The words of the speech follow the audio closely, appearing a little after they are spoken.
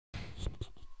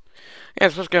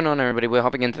Yes, what's going on, everybody? We're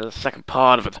hopping into the second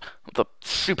part of the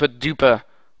super duper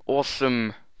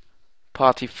awesome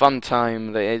party fun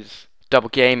time that is double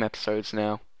game episodes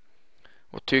now,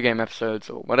 or two game episodes,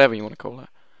 or whatever you want to call it.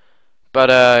 But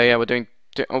yeah, we're doing.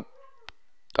 Oh,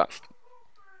 that's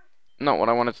not what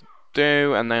I wanted to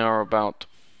do, and they are about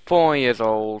 4 years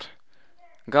old.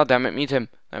 God damn it, meet him.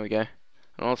 There we go.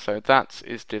 And also, that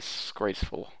is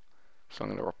disgraceful. So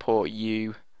I'm going to report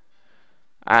you.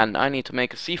 And I need to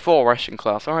make a C4 Russian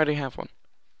class. I already have one.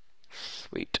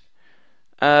 Sweet.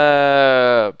 Put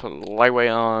a lightweight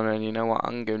on, and you know what?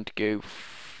 I'm going to go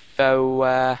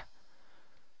what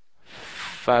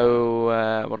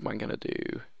am I gonna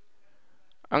do?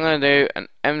 I'm gonna do an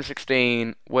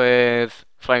M16 with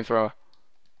flamethrower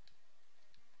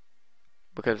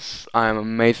because I am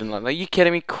amazing like that. Are you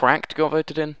kidding me? Cracked got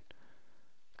voted in?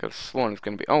 Because sworn it's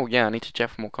gonna be. Oh yeah, I need to check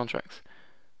for more contracts.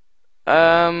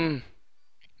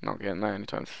 Not getting that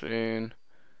anytime soon.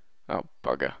 Oh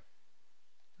bugger.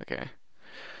 Okay.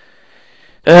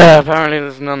 Apparently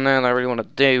there's none there that I really want to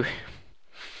do.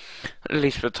 At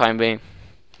least for the time being.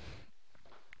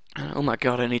 Oh my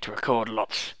god, I need to record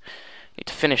lots. Need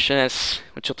to finish this,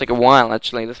 which will take a while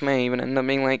actually. This may even end up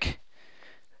being like,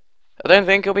 I don't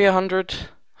think it'll be a 100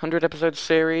 episode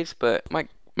series, but it might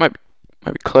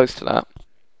be close to that.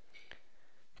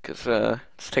 Because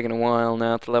it's taken a while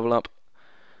now to level up.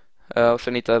 I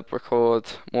also need to record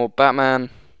more Batman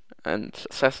and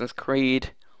Assassin's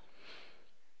Creed,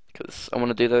 because I want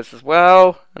to do those as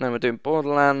well. And then we're doing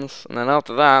Borderlands, and then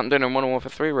after that I'm doing a Modern Warfare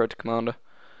 3 Road to Commander.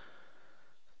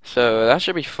 So that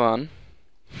should be fun.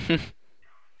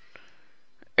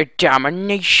 A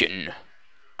domination.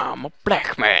 I'm a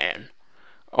black man.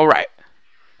 Alright.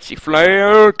 See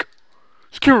flag.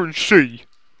 Secure and C.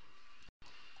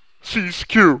 C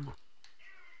secure.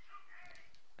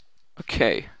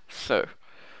 Okay, so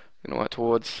gonna work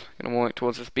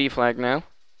towards this B flag now.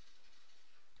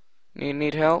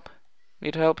 Need help?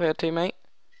 Need help here, teammate?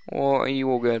 Or are you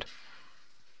all good?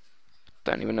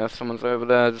 Don't even know if someone's over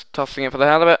there just tossing it for the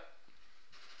hell of it.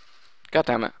 God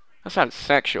damn it. That sounds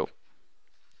sexual.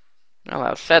 Now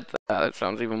that I've said that, it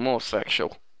sounds even more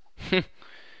sexual.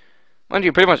 Mind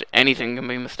you, pretty much anything can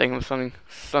be mistaken for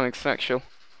something sexual.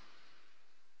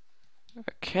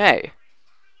 Okay.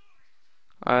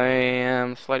 I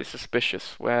am slightly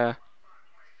suspicious where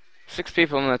 6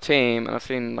 people on the team, and I've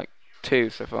seen like 2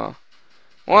 so far.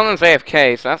 One of them's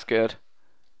AFK, so that's good.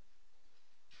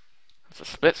 That's a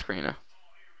split screener.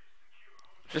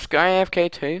 Is this guy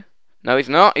AFK too? No, he's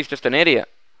not. He's just an idiot.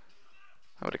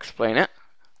 I would explain it.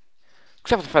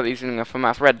 Except for the fact that he's using a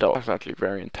FAMAS red dot. That's actually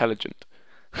very intelligent.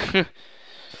 Very,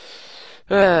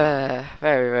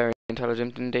 very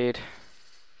intelligent indeed.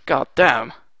 God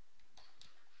damn.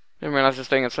 Didn't realise this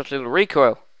thing had such little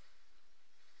recoil.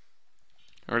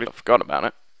 I really forgot about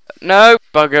it. No!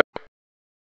 Bugger.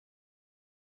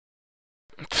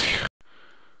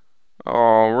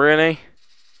 Oh, really?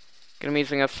 Gonna be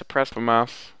using a suppressed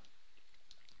FAMAS.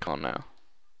 Can't now.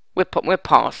 We're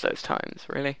past those times,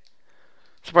 really.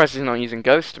 Surprised he's not using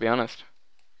Ghost, to be honest.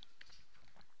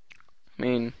 I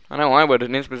mean, I know I would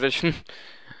in his position.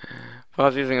 If I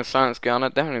was using a silence gun,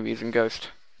 I'd definitely be using Ghost.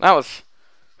 That was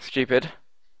stupid.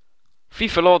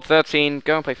 FIFA Lord 13,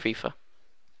 go and play FIFA.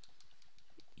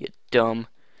 You dumb.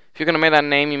 If you're gonna make that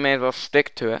name, you may as well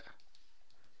stick to it.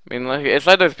 I mean, like, it's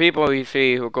like those people you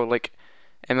see who got like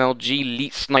MLG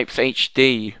Elite Snipes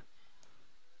HD.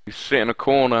 You sit in a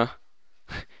corner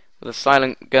with a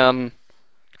silent gun,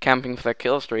 camping for their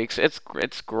kill streaks. It's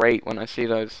great when I see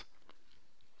those.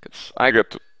 'Cause I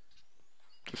get to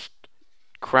just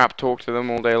crap talk to them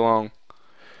all day long.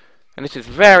 And it is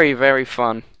very, very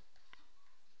fun.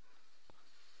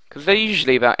 Because they're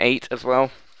usually about 8 as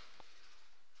well.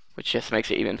 Which just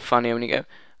makes it even funnier when you go,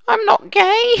 I'm not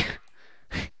gay!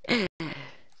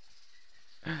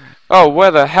 Oh,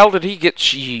 where the hell did he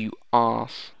get you,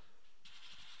 arse?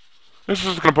 This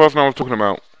is the kind of person I was talking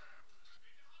about.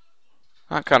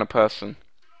 That kind of person.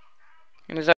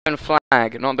 In his own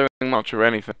flag, not doing Much of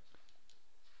anything.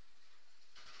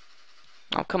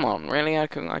 Oh, come on, really? I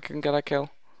can get that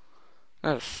kill?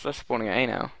 That's spawning at A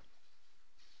now.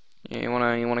 You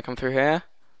wanna come through here?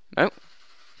 Nope.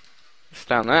 It's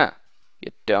down there.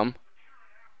 You dumb.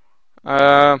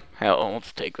 Hell,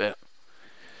 let's take that.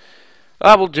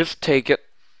 I will just take it.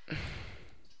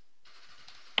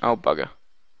 Oh, bugger.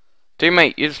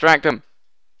 Teammate, you distract him.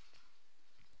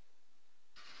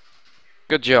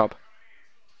 Good job.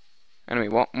 Enemy,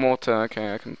 what? Mortar.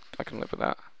 Okay, I can live with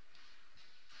that.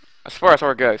 I swear I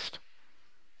saw a ghost.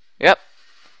 Yep.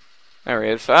 There he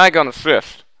is. I got an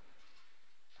assist.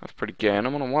 That's pretty gay, and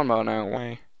I'm on a 1 bar now.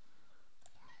 Why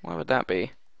would that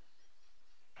be?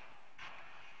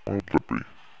 Flippy.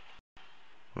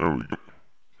 There we go.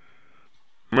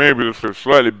 Maybe this is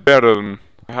slightly better than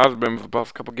It has been for the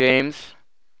past couple games.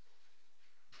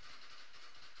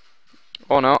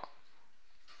 Or not.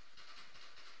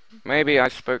 Maybe I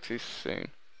spoke too soon.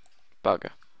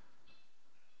 Bugger.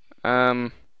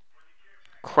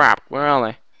 Crap, where are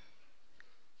they?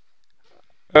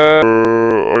 I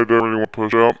don't really want to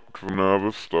push up because I'm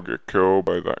nervous I'll get killed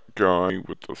by that guy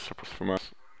with the suppress for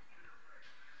mass.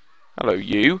 Hello,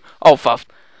 you. Oh, for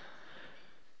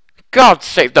God's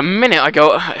sake, the minute I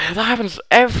go... That happens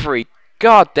every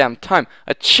goddamn time.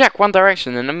 I check one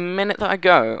direction, and the minute that I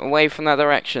go away from that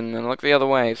direction and look the other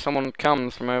way, someone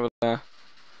comes from over there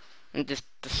and just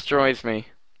destroys me.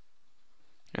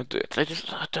 I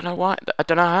don't know why. I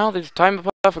don't know how. They just time it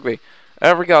perfectly.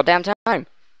 Every goddamn time.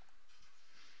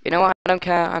 You know what? I don't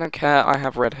care. I don't care. I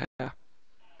have red hair.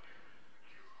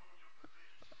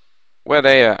 Where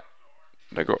they at?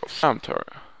 They got a sound turret.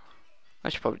 I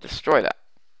should probably destroy that.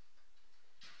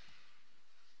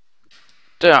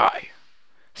 Die.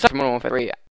 Modern Warfare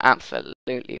 3,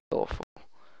 absolutely awful.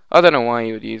 I don't know why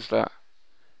you would use that.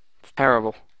 It's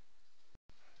terrible.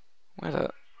 Where the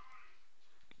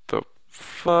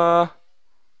Hello.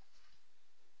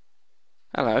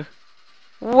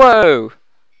 Whoa!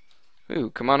 Ooh,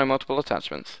 commando multiple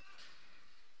attachments.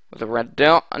 With a red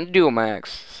dot and dual mags,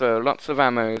 so lots of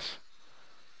ammos.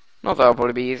 Not that I'll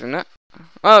probably be using it.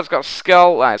 Oh, it's got a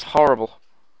skull. That is horrible.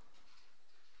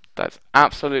 That's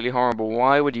absolutely horrible.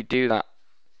 Why would you do that?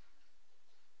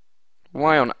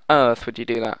 Why on earth would you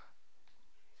do that?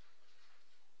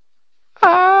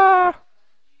 Ah!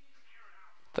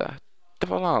 The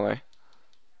devil are they?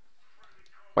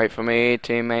 Wait for me,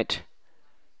 teammate.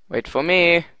 Wait for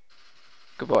me.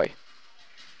 Good boy.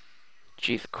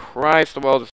 Jesus Christ, the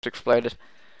world just exploded.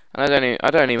 And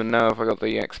I don't even know if I got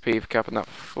the XP for capping that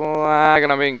flag,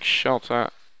 and I'm being shot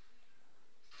at.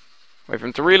 Wait for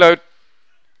him to reload.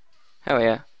 Hell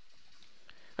yeah.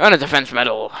 Earn a defense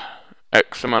medal.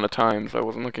 X amount of times. I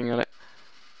wasn't looking at it.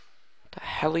 What the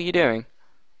hell are you doing?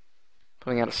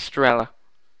 Pulling out a Strela.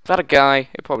 Is that a guy?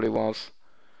 It probably was.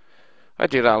 I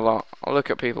do that a lot. I'll look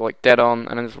at people like dead on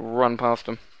and then just run past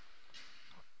them.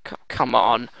 Come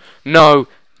on. No.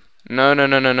 No, no,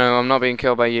 no, no, no. I'm not being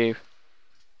killed by you.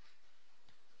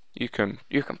 You can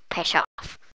piss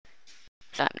off.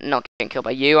 So I'm not getting killed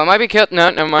by you. I might be killed. No,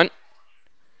 never mind.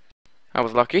 I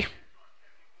was lucky.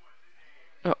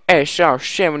 Oh,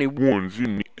 SR-71's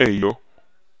in the air.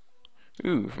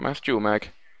 Ooh, mass dual mag.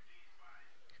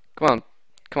 Come on.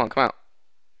 Come on, come out.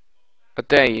 I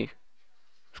dare you.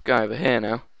 This guy over here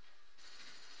now.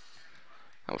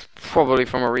 That was probably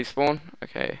from a respawn.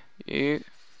 Okay, you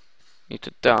need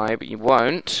to die, but you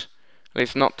won't. At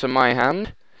least not to my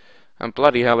hand. And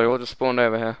bloody hell, they all just spawned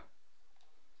over here.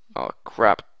 Oh,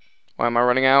 crap. Why am I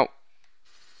running out?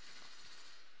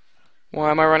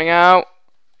 Why am I running out?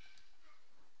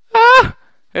 Ah!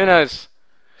 Who knows?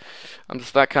 I'm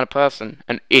just that kind of person.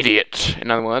 An idiot,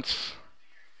 in other words.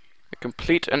 A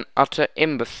complete and utter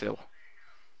imbecile.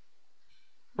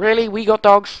 Really? We got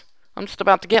dogs? I'm just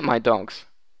about to get my dogs.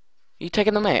 Are you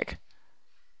taking the mic?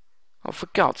 Oh, for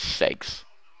God's sakes.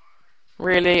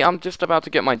 Really? I'm just about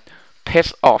to get my...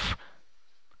 Piss off.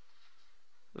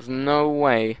 There's no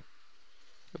way.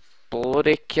 You're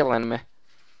bloody killing me.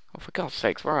 Oh, for God's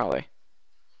sakes, where are they?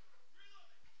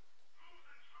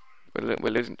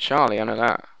 We're losing Charlie, I know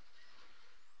that.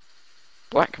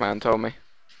 Black man told me.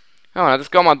 Oh, and I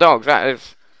just got my dogs. That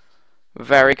is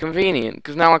very convenient,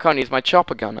 because now I can't use my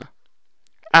chopper gunner.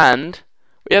 And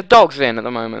we have dogs in at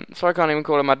the moment, so I can't even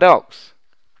call them my dogs.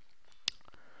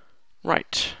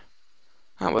 Right.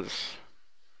 That was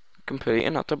complete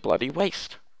and utter bloody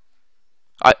waste.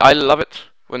 I love it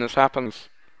when this happens.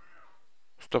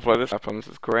 Stuff like this happens.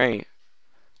 It's great.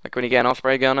 Like when you get an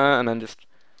Osprey gunner and then just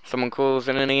someone calls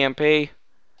in an EMP.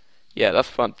 Yeah, that's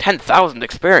fun. 10,000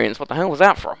 experience. What the hell was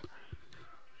that from?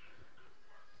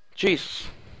 Jeez.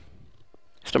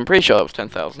 So I'm pretty sure that was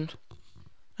 10,000.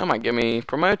 That might get me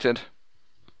promoted.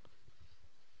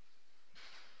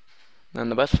 And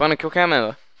the best fun and kill cam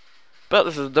ever. But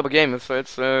this is a double game, so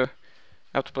I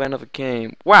have to play another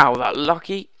game. Wow, that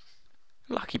lucky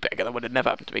beggar, that would have never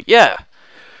happened to me. Yeah!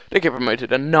 They get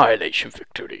promoted. Annihilation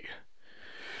victory.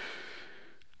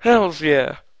 Hells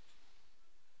yeah.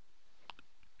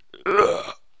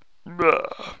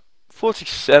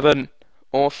 47.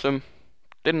 Awesome.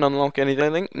 Didn't unlock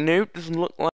anything. Nope, doesn't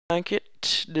look like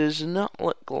it. Does not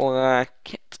look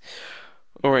like it.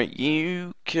 Alright,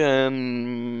 you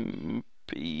can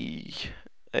be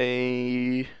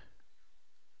a...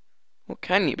 What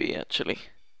can you be, actually?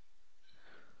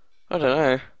 I don't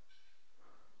know.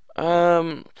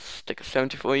 Stick a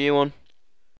 74U on.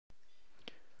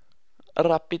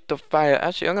 Rapid fire.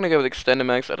 Actually, I'm gonna go with extended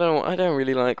mags. I don't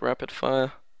really like rapid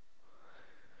fire.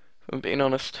 If I'm being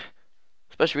honest,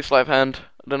 especially with sleight of hand.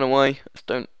 I don't know why. I just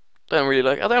don't really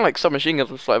like. I don't like submachine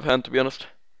guns with sleight of hand, to be honest.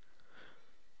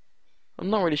 I'm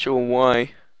not really sure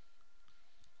why.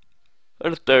 I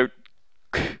just don't.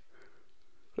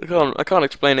 I can't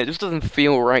explain it. It just doesn't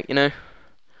feel right, you know. Are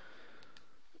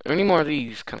there any more of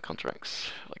these kind of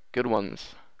contracts, like good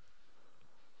ones?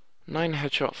 9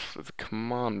 headshots with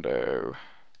commando.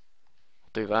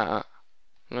 I'll do that.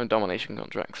 No domination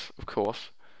contracts, of course.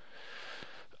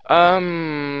 I'll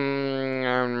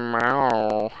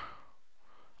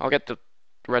get the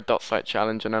red dot sight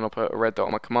challenge, and then I'll put a red dot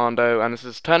on my commando, and this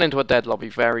is turned into a dead lobby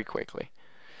very quickly.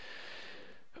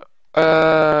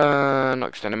 Not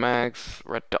extended mags,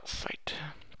 red dot sight.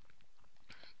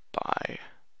 Bye.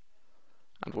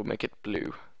 And we'll make it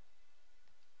blue.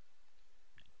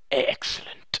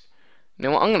 Excellent. You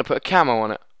know what, I'm going to put a camo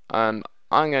on it, and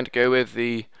I'm going to go with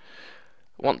the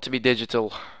want to be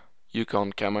digital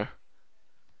Yukon camo.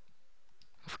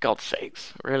 For God's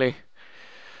sakes, really?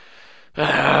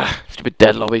 Stupid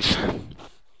dead lobbies. I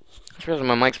just realised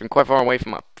my mic's been quite far away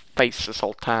from my face this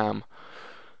whole time.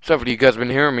 So hopefully you guys have been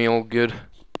hearing me all good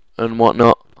and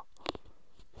whatnot.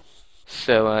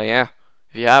 So yeah,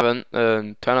 if you haven't,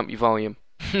 turn up your volume.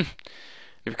 If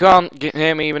you can't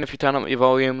hear me, even if you turn up your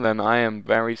volume, then I am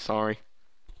very sorry.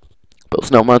 But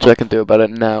there's not much I can do about it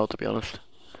now, to be honest,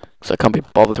 because I can't be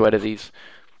bothered to edit these.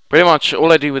 Pretty much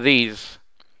all I do with these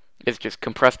is just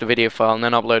compress the video file and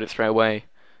then upload it straight away,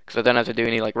 because I don't have to do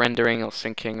any like rendering or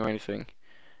syncing or anything.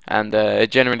 And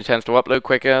it generally tends to upload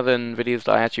quicker than videos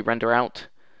that I actually render out.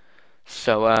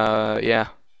 So yeah,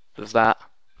 there's that.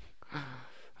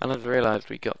 And I just realised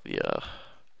we got the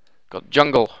got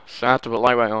jungle, so I have to put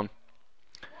lightweight on,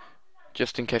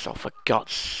 just in case. Oh, for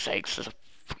God's sakes, there's a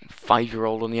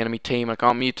 5-year-old on the enemy team. I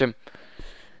can't mute him.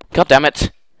 God damn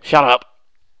it! Shut up!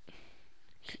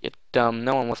 You're dumb.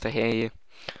 No one wants to hear you.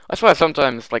 I swear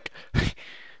sometimes, like,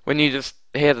 when you just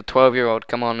hear the 12-year-old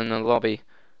come on in the lobby,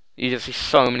 you just see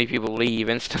so many people leave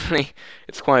instantly.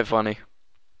 It's quite funny.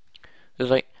 It's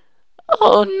like,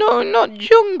 oh no, not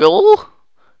jungle!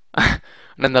 And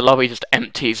then the lobby just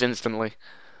empties instantly.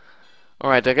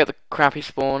 Alright, did I get the crappy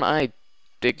spawn? I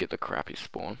did get the crappy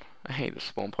spawn. I hate the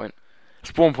spawn point.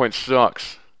 Spawn point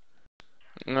sucks.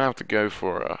 I'm gonna have to go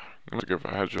for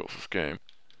headshots this game.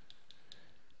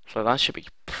 So that should be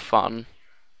fun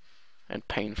and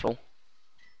painful.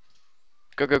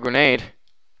 Go grenade.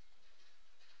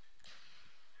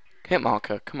 Hit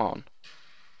marker, come on.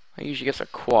 I usually get a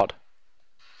quad.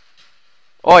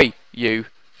 Oi, you!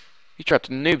 You tried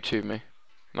to noob to me.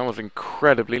 That was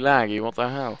incredibly laggy, what the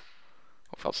hell?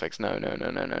 Oh, for God's sakes, no.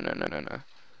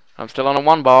 I'm still on a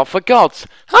 1 bar, for God's...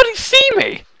 How did he see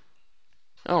me?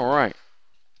 Alright.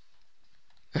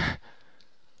 I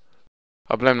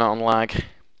blame that on lag.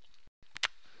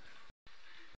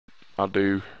 I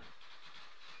do.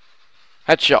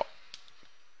 Headshot.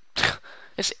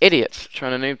 This idiot's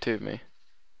trying to noob tube me.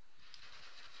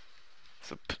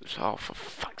 Oh, for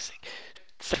fuck's sake.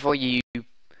 For you.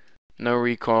 No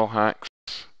recoil hacks.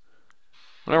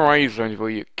 Whenever I use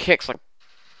 74U, it kicks like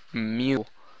a mule.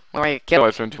 When I kill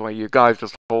 74U, guys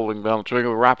just holding down the trigger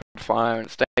with rapid fire and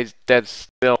it stays dead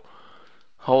still.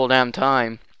 Whole damn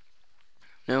time.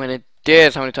 No, and it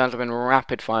dares how many times I've been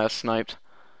rapid fire sniped.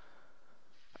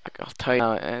 I'll tell you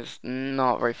now, it's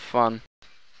not very fun.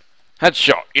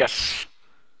 Headshot, yes!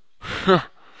 This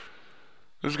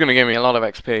is gonna give me a lot of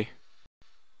XP.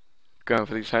 Going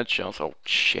for these headshots, oh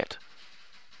shit.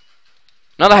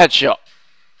 Another headshot!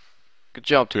 Good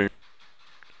job, team.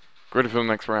 Ready for the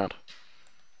next round.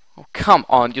 Oh, come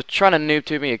on, you're trying to noob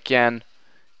to me again.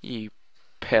 You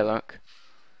pillock.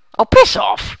 Oh, piss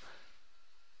off!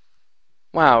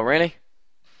 Wow, really?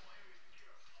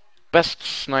 Best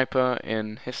sniper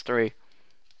in history.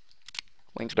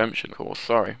 Wings Redemption, of course.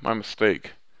 Sorry, my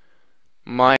mistake.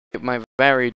 My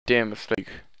very dear mistake.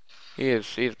 He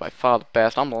is by far the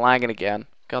best. I'm lagging again.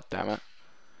 God damn it.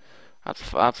 That's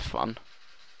fun.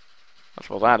 That's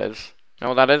what that is. You know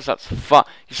what that is? That's fun.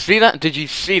 You see that? Did you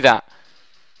see that?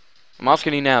 I'm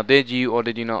asking you now. Did you or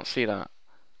did you not see that?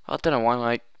 I don't know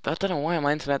why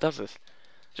my internet does this.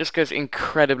 It just goes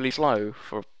incredibly slow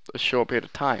for a short period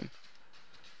of time.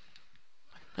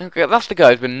 Okay, that's the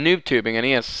guy who's been noob tubing and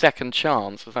he has second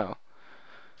chance as well.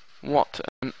 What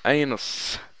an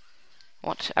anus.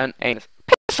 What an anus.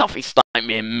 Piss off, he sniped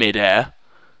me in midair.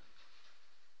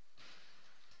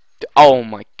 Oh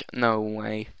my god, no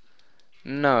way.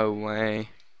 No way.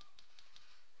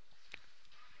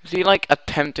 Is he like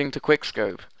attempting to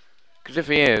quickscope? Because Because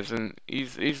if he is, and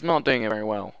he's not doing it very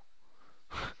well.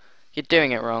 You're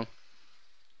doing it wrong,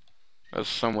 as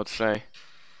some would say.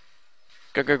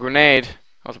 Go grenade.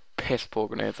 That was a piss poor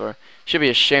grenade throw. Should be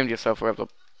ashamed of yourself for the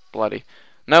bloody.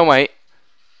 No wait.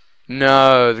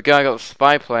 No, the guy got the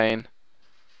spy plane.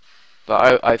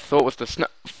 That I thought was the snow.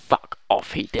 Fuck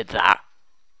off! He did that.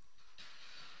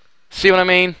 See what I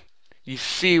mean? You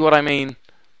see what I mean?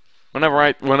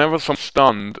 Whenever someone's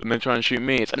stunned and they try and shoot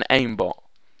me, it's an aimbot.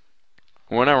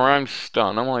 Whenever I'm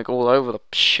stunned, I'm like all over the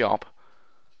shop.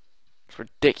 It's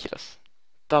ridiculous.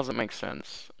 Doesn't make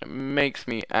sense. It makes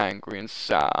me angry and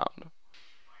sad.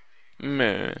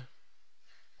 Meh.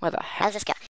 Where the hell is this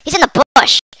guy? He's in the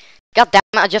bush! God damn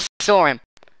it, I just saw him.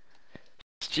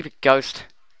 Stupid ghost.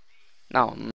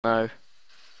 No, no.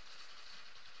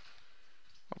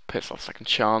 I'll piss off second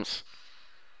chance.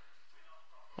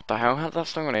 What the hell? How did that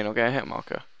stun grenade not get a hit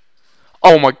marker?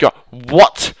 Oh my god!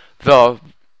 What the?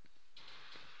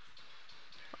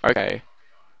 Okay.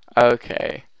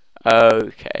 Okay.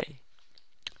 Okay.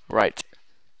 Right.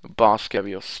 Basket of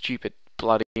your stupid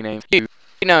bloody name. You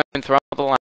know throughout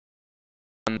the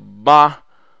land.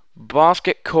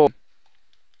 Basket Corp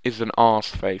is an arse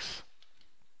face.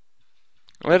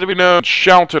 Let it be known,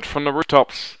 shout it from the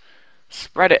rooftops.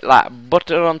 Spread it like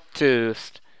butter on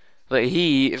toast. That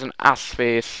he is an ass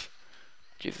face.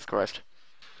 Jesus Christ.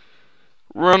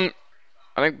 Run.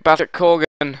 I think Basket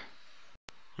Corgan.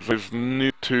 Those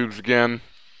new tubes again.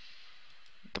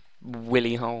 The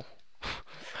willy hole.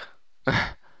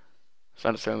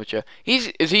 Sounded so mature.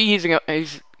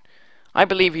 I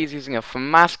believe he's using a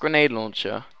FAMAS grenade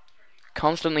launcher,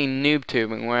 constantly noob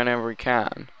tubing whenever he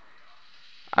can,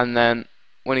 and then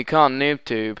when he can't noob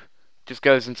tube, just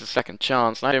goes into second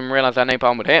chance. And I didn't realise that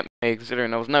napalm would hit me, considering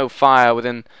there was no fire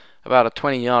within about a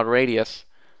 20-yard radius,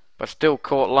 but still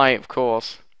caught light, of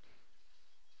course.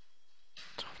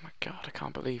 Oh my god, I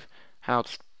can't believe how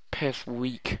just piss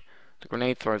weak the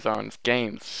grenade throws are in this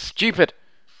game. It's stupid.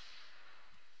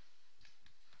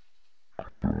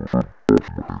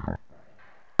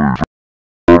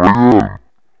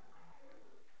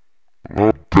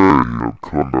 That day he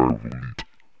kind of lead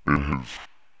in his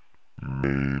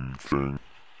main thing.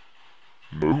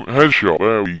 No, headshot,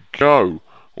 there we go.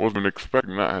 Wasn't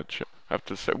expecting that headshot. I have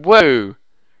to say, whoa!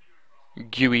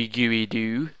 Gooey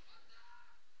doo.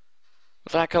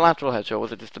 Was that a collateral headshot or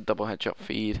was it just a double headshot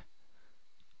feed?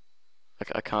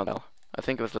 I can't tell. I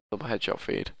think it was a double headshot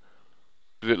feed.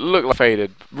 It looked like it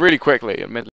faded really quickly,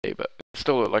 admittedly, but it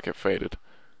still looked like it faded.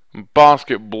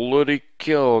 Basket bloody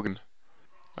Kilgan.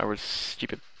 Whatever his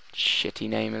stupid shitty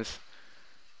name is.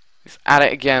 He's at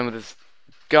it again with his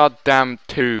goddamn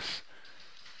tooth.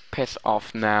 Piss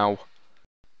off now.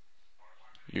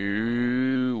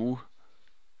 You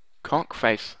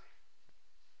cockface.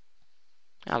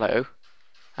 Hello.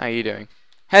 How are you doing?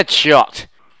 Headshot!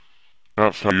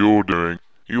 That's how you're doing.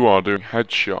 You are doing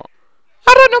headshot.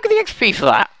 I don't know the XP for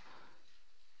that.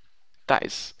 That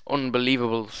is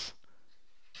unbelievable.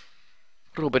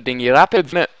 Robert Dingy Rapids,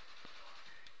 isn't it?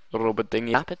 Robert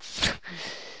Dingy Rapids.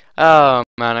 Oh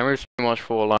man, I recently watched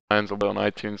Four Lions on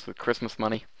iTunes with Christmas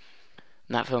money.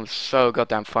 And that film's so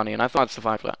goddamn funny, and I thought I'd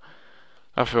survive that.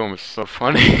 That film is so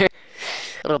funny.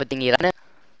 Robert Dingy Rapids.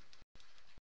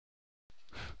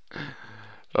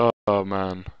 Oh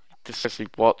man. Just seriously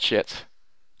watch it.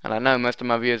 And I know most of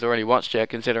my viewers already watched it,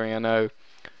 considering I know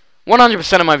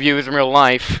 100% of my viewers in real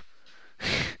life.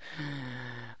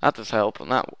 That does help,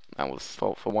 and that was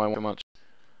fault for why too much.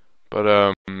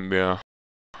 But yeah,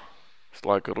 it's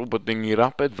like a Robert Dingy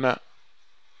Rapids, isn't it?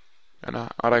 And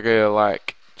I go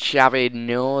like Chavy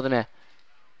Northerner.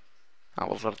 That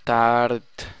was retarded.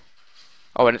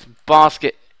 Oh, and it's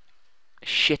Basket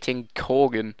shitting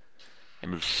Corgan.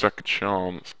 And his second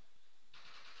chance.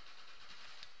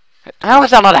 How is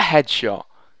that not a headshot?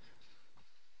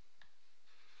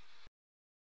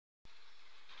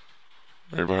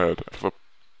 Overhead for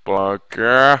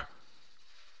Bugger.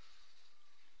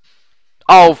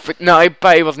 Oh, no, I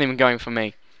bet he wasn't even going for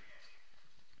me.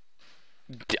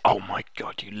 Oh my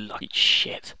god, you lucky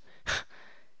shit.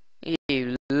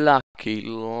 You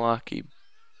lucky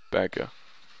beggar.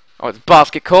 Oh, it's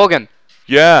Basket Corgan.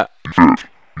 Yeah. Eat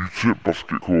it,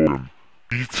 Basket Corgan.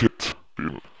 Eat it,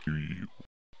 you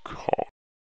cock.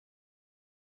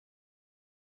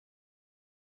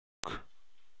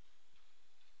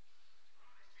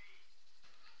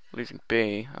 Losing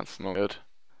B, that's not good.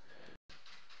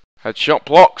 Headshot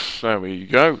blocks, there we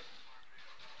go.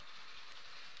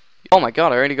 Oh my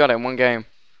god, I already got it in one game.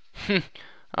 That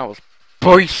was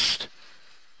beast.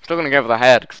 Still gonna go for the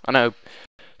head, 'cause I know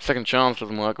second chance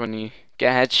doesn't work when you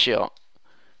get a headshot.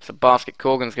 So Basket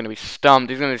Corgan's gonna be stumped,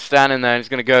 he's gonna be standing there and he's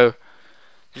gonna go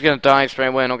He's gonna die straight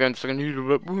away and I'll go into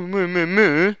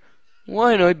second.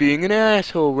 Why am I being an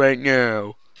asshole right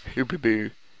now?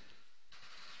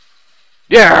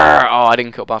 Yeah! Oh, I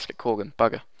didn't kill Basket Corgan.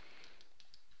 Bugger.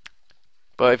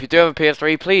 But if you do have a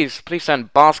PS3, please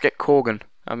send Basket Corgan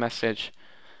a message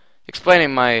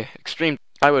explaining my extreme.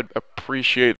 I would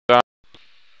appreciate that.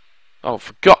 Oh,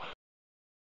 forgot.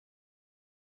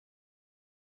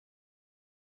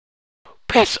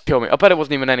 Piss! Kill me. I bet it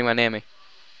wasn't even anywhere near me.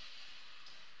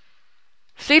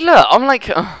 See, look, I'm like,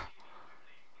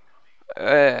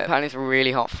 apparently it's a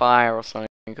really hot fire or something,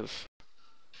 because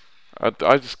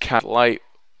I just can't light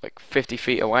like 50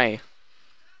 feet away.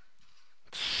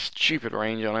 Stupid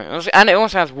range on it, and it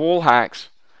also has wall hacks.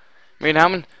 I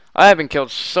mean, I have been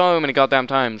killed so many goddamn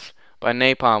times by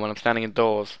napalm when I'm standing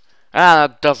indoors. Ah,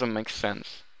 that doesn't make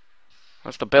sense.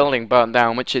 Once the building burnt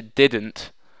down, which it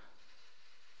didn't.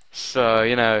 So,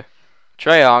 you know,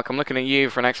 Treyarch, I'm looking at you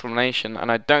for an explanation,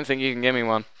 and I don't think you can give me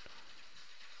one.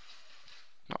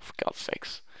 Oh, for God's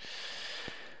sakes.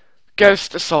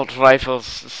 Ghost Assault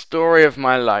Rifles, the story of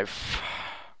my life.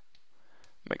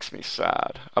 Makes me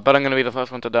sad. I bet I'm going to be the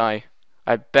first one to die.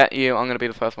 I bet you I'm going to be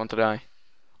the first one to die.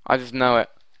 I just know it.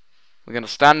 We're going to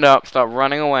stand up, start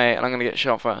running away, and I'm going to get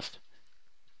shot first.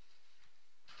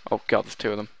 Oh God, there's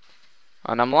two of them.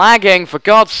 And I'm lagging, for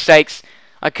God's sakes.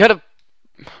 I could have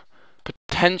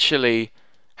potentially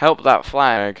helped that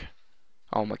flag.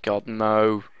 Oh my God,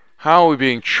 no. How are we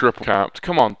being triple capped?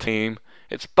 Come on, team.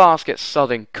 It's Basket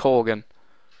Sodding Corgan.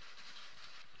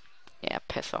 Yeah,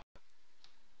 piss off.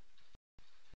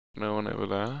 No one over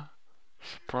there.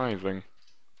 Surprising.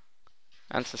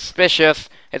 And suspicious.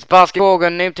 It's Basket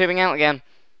Corgan, noob tubing out again.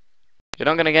 You're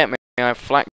not gonna get me. I have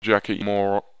flak Jacket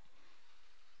more.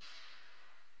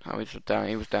 Oh,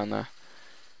 he was down there.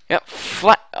 Yep,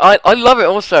 I love it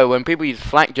also when people use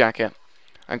flak jacket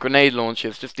and grenade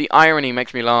launchers. Just the irony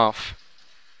makes me laugh.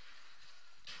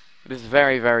 It is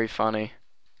very, very funny.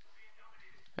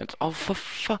 It's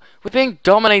we're being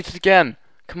dominated again.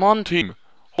 Come on, Team,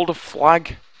 hold a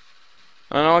flag.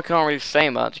 I know I can't really say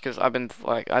much because I've been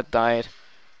I died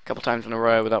a couple times in a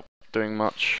row without doing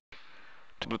much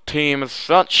to the team as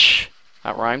such.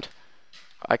 That rhymed.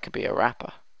 I could be a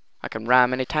rapper. I can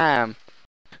rhyme any time.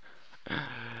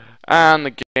 And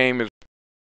the game is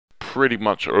pretty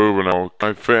much over now. Can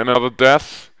I fit another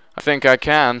death? I think I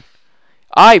can.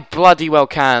 I bloody well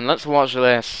can. Let's watch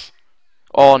this.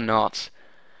 Or not.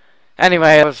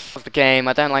 Anyway, that was the game.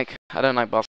 I don't like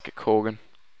Basket Corgan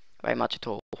very much at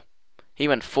all. He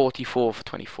went 44 for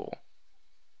 24.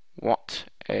 What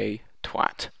a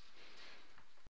twat.